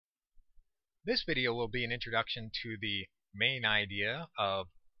This video will be an introduction to the main idea of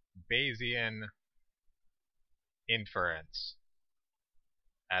Bayesian inference,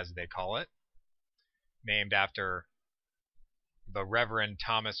 as they call it, named after the Reverend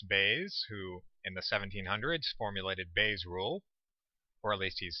Thomas Bayes, who in the 1700s formulated Bayes' rule, or at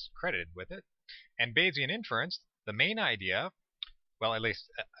least he's credited with it. And Bayesian inference, the main idea, well, at least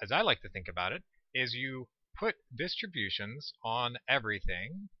as I like to think about it, is you put distributions on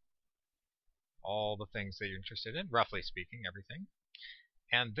everything, all the things that you're interested in, roughly speaking, everything,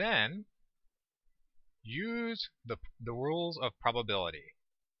 and then use the rules of probability.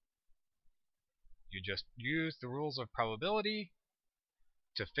 You just use the rules of probability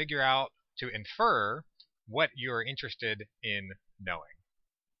to figure out, to infer what you're interested in knowing.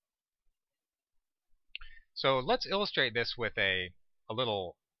 So let's illustrate this with a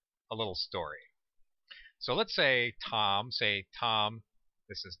little story. So let's say Tom,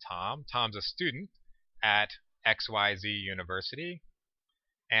 this is Tom. Tom's a student at XYZ University,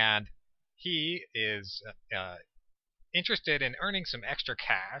 and he is interested in earning some extra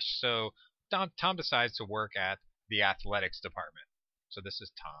cash, so Tom decides to work at the athletics department. So this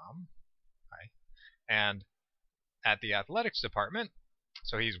is Tom, right? And at the athletics department,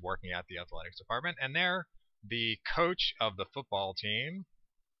 so he's working at the athletics department, and there the coach of the football team,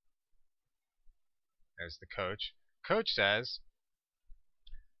 there's the coach. Coach says,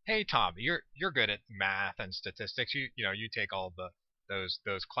 "Hey Tom, you're good at math and statistics. You take all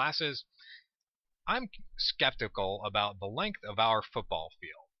those classes. I'm skeptical about the length of our football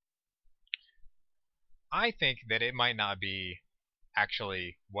field. I think that it might not be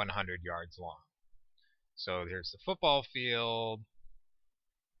actually 100 yards long." So here's the football field,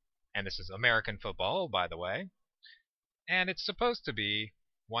 and this is American football, by the way, and it's supposed to be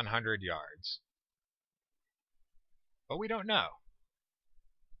 100 yards. But we don't know,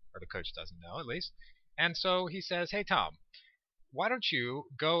 or the coach doesn't know at least. And so he says, "Hey Tom, why don't you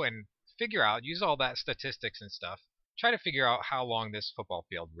go and figure out, use all that statistics and stuff, try to figure out how long this football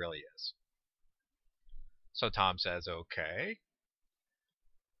field really is." So Tom says, "Okay,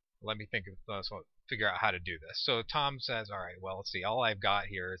 let me think of figure out how to do this." So Tom says, "All right, well, let's see. All I've got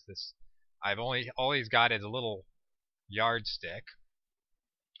here is this. All he's got is a little yardstick.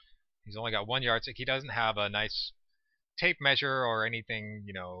 He's only got one yardstick. He doesn't have a nice tape measure or anything,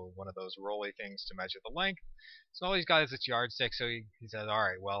 one of those rolly things to measure the length. So all he's got is this yardstick. So he says, all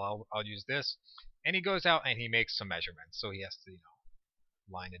right, well, I'll use this." And he goes out and he makes some measurements. So he has to,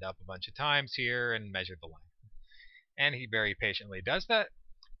 line it up a bunch of times here and measure the length. And he very patiently does that,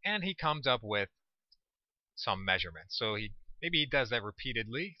 and he comes up with some measurements. So maybe he does that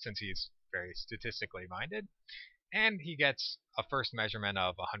repeatedly since he's very statistically minded. And he gets a first measurement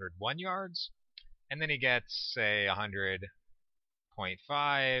of 101 yards. And then he gets, say,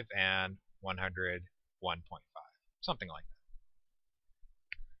 100.5 and 101.5, something like that.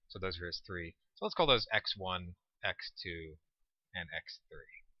 So those are his three. So let's call those x1, x2, and x3.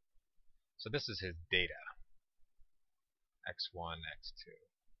 So this is his data. x1, x2,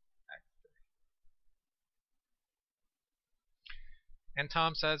 x3. And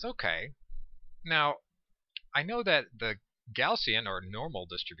Tom says, okay, now I know that the Gaussian, or normal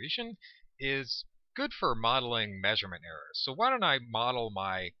distribution, is good for modeling measurement errors. So why don't I model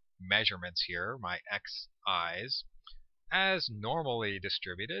my measurements here, my xi's, as normally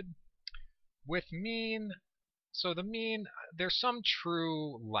distributed with mean. So the mean, there's some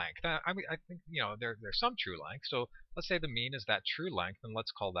true length. I think, there's some true length. So let's say the mean is that true length, and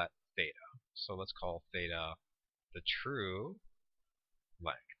let's call that theta. So let's call theta the true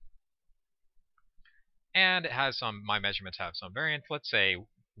length. And it has my measurements have some variance. Let's say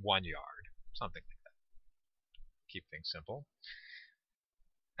 1 yard, something like that. Keep things simple.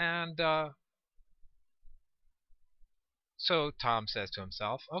 And so Tom says to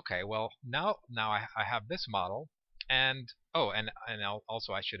himself, okay, well, now I have this model, and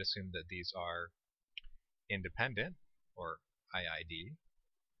also I should assume that these are independent, or IID,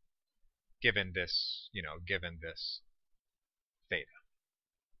 given this, given this theta.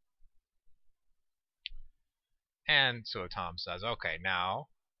 And so Tom says, okay, now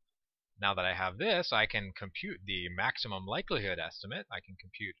that I have this, I can compute the maximum likelihood estimate. I can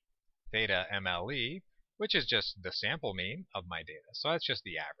compute theta MLE, which is just the sample mean of my data. So that's just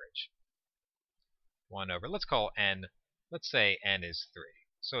the average. 1 over, let's call n, let's say n is 3.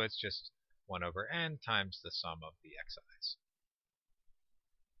 So it's just 1 over n times the sum of the xi's.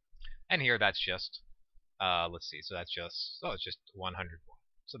 And here that's just, let's see, so that's just, it's just 101.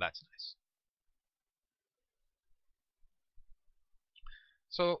 So that's nice.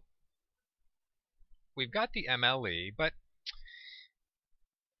 So we've got the MLE, but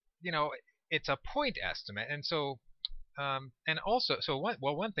it's a point estimate, and so and also, so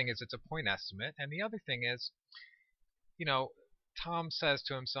one thing is it's a point estimate, and the other thing is, you know, Tom says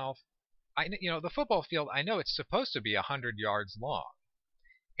to himself, the football field, I know it's supposed to be 100 yards long,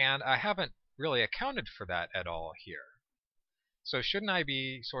 and I haven't really accounted for that at all here. So shouldn't I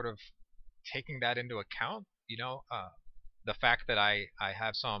be sort of taking that into account? The fact that I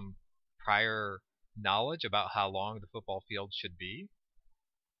have some prior knowledge about how long the football field should be.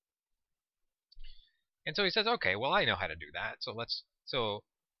 And so he says, okay, well, I know how to do that. So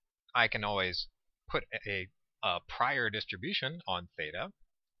I can always put a prior distribution on theta.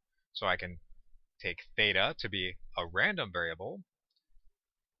 So I can take theta to be a random variable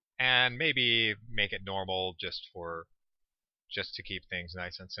and maybe make it normal just to keep things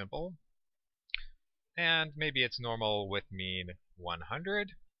nice and simple. And maybe it's normal with mean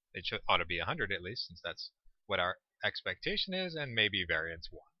 100. It ought to be 100 at least, since that's what our expectation is, and maybe variance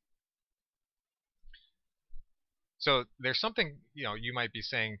 1. So there's something, you might be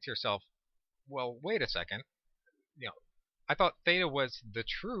saying to yourself, well, wait a second. I thought theta was the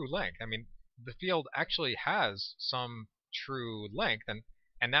true length. I mean, the field actually has some true length, and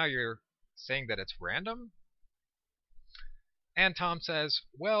now you're saying that it's random? And Tom says,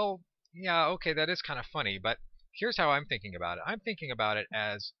 well, yeah, okay, that is kind of funny, but here's how I'm thinking about it. I'm thinking about it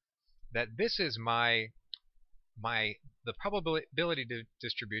as that this is the probability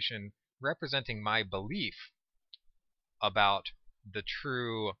distribution representing my belief about the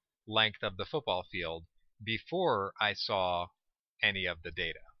true length of the football field before I saw any of the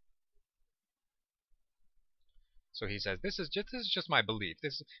data. So he says, this is just my belief.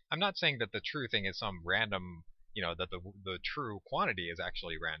 I'm not saying that the true thing is some random, that the true quantity is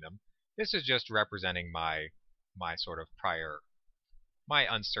actually random. This is just representing my sort of my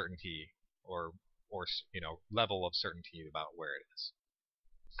uncertainty or level of certainty about where it is.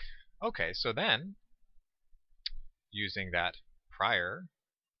 Okay, so then using that prior,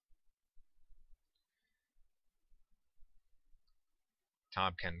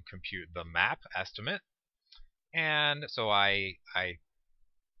 Tom can compute the map estimate, and so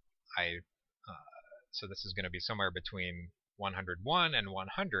so this is going to be somewhere between 101 and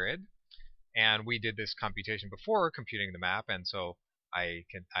 100, and we did this computation before computing the map, and so I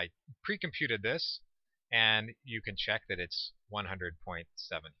pre-computed this, and you can check that it's 100.75.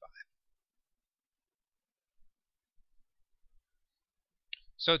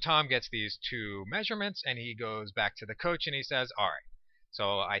 So Tom gets these two measurements, and he goes back to the coach and he says, all right,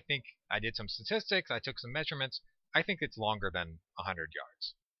 so I think I did some statistics, I took some measurements, I think it's longer than 100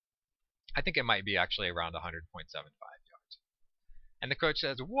 yards. I think it might be actually around 100.75 yards. And the coach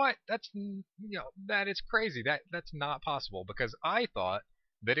says, what? That is crazy. That's not possible, because I thought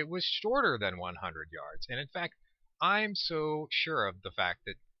that it was shorter than 100 yards. And in fact, I'm so sure of the fact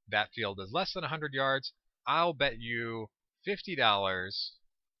that that field is less than 100 yards, I'll bet you $50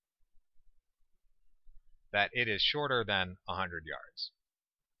 that it is shorter than 100 yards.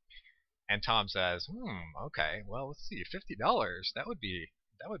 And Tom says, okay, well, let's see, $50, that would be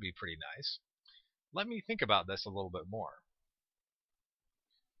pretty nice. Let me think about this a little bit more.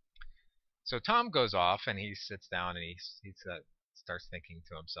 So Tom goes off and he sits down and he starts thinking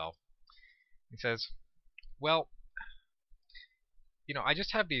to himself. He says, well, I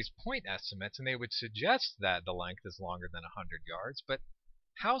just have these point estimates and they would suggest that the length is longer than 100 yards, but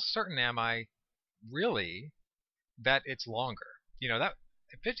how certain am I really that it's longer? That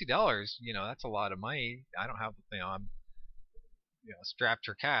 $50, that's a lot of money. I don't have, I'm strapped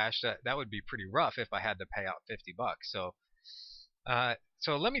for cash. That would be pretty rough if I had to pay out $50.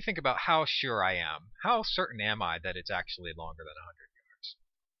 So let me think about how sure I am. How certain am I that it's actually longer than 100 yards?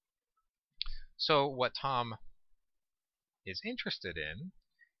 So what Tom is interested in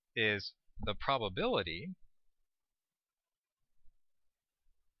is the probability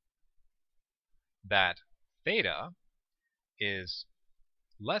that theta is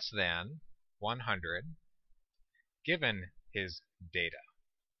less than 100 given his data.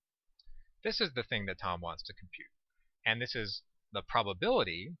 This is the thing that Tom wants to compute. And this is the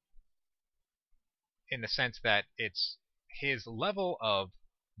probability in the sense that it's his level of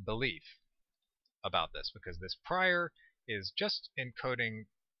belief about this, because this prior is just encoding,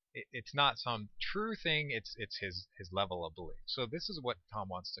 it's not some true thing, it's his level of belief. So this is what Tom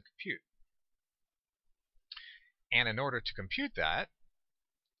wants to compute. And in order to compute that,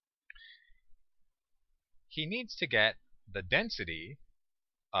 he needs to get the density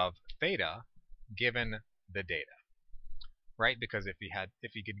of theta given the data, right? Because if he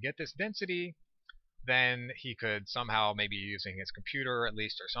could get this density, then he could somehow, maybe using his computer at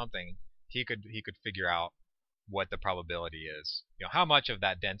least or something, he could figure out what the probability is. How much of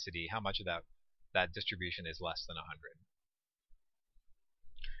that density, how much of that distribution is less than 100.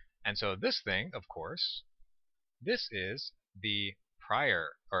 And so this thing, of course, this is the prior,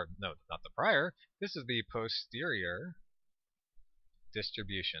 or no, not the prior, this is the posterior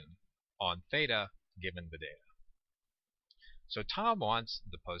distribution on theta given the data. So Tom wants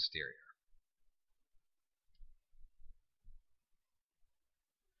the posterior.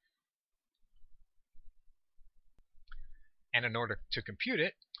 And in order to compute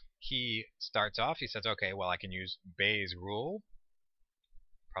it, he starts off, he says, okay, well, I can use Bayes' rule,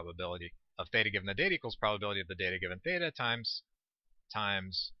 probability of theta given the data equals probability of the data given theta times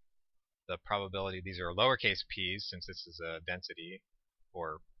the probability, these are lowercase p's since this is a density,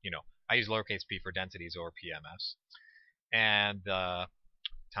 or, I use lowercase p for densities or PMS, and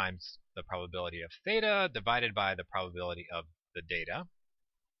times the probability of theta divided by the probability of the data.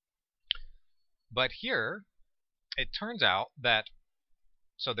 But here, it turns out that,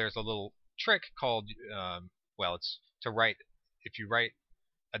 so there's a little trick called, well, it's to write, if you write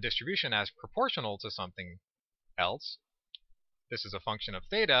a distribution as proportional to something else, this is a function of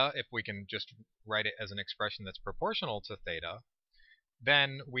theta, if we can just write it as an expression that's proportional to theta,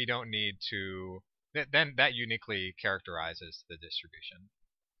 then we don't need to, then that uniquely characterizes the distribution.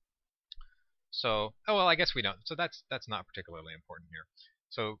 So, oh well, I guess we don't. So that's not particularly important here.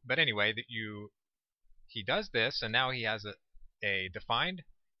 So, but anyway, he does this, and now he has a defined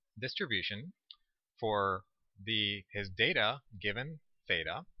distribution for his data given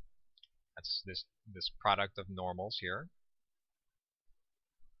theta. That's this product of normals here.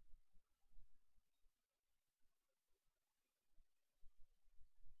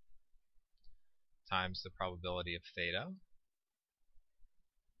 Times the probability of theta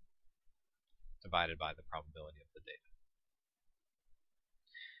divided by the probability of the data.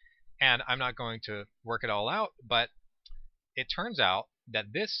 And I'm not going to work it all out, but it turns out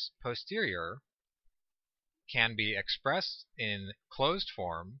that this posterior can be expressed in closed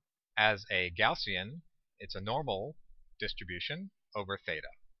form as a Gaussian. It's a normal distribution over theta.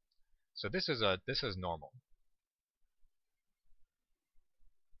 So this is normal.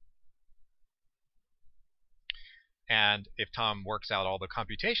 And if Tom works out all the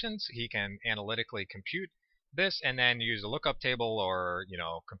computations, he can analytically compute this and then use a lookup table or,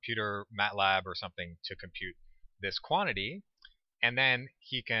 computer MATLAB or something to compute this quantity. And then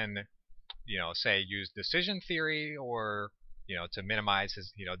he can, say use decision theory or, to minimize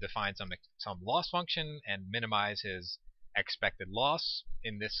his, define some loss function and minimize his expected loss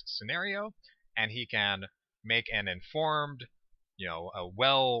in this scenario. And he can make an informed, a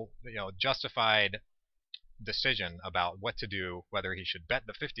well, justified decision about what to do, whether he should bet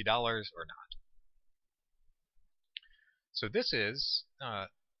the $50 or not. So this is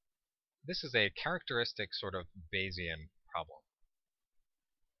a characteristic sort of Bayesian problem.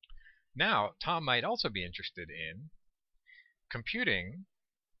 Now, Tom might also be interested in computing.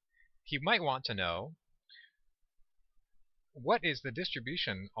 He might want to know what is the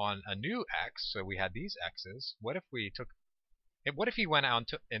distribution on a new x. So we had these x's. What if he went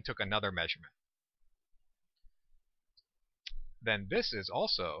out and took another measurement? Then this is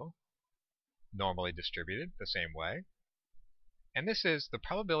also normally distributed the same way. And this is the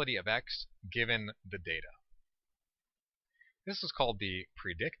probability of x given the data. This is called the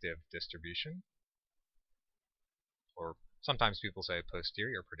predictive distribution, or sometimes people say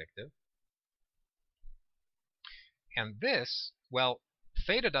posterior predictive. And this, well,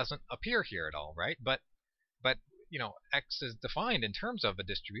 theta doesn't appear here at all, right? But x is defined in terms of a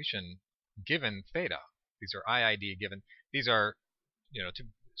distribution given theta. These are IID given. These are,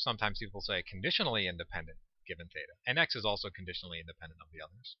 sometimes people say conditionally independent given theta. And x is also conditionally independent of the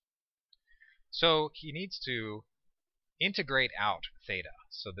others. So he needs to integrate out theta.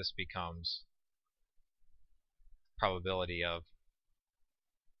 So this becomes probability of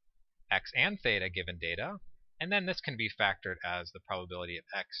x and theta given data. And then this can be factored as the probability of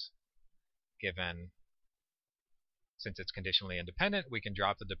x given, since it's conditionally independent, we can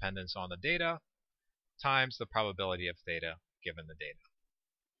drop the dependence on the data times the probability of theta given the data.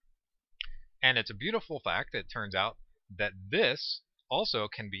 And it's a beautiful fact, it turns out, that this also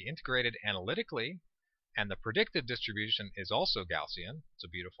can be integrated analytically, and the predictive distribution is also Gaussian. It's a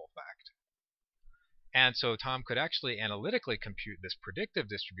beautiful fact. And so Tom could actually analytically compute this predictive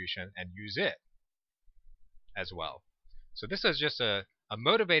distribution and use it as well. So this is just a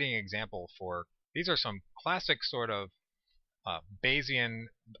motivating example for, these are some classic sort of Bayesian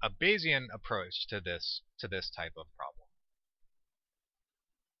approach to this type of problem.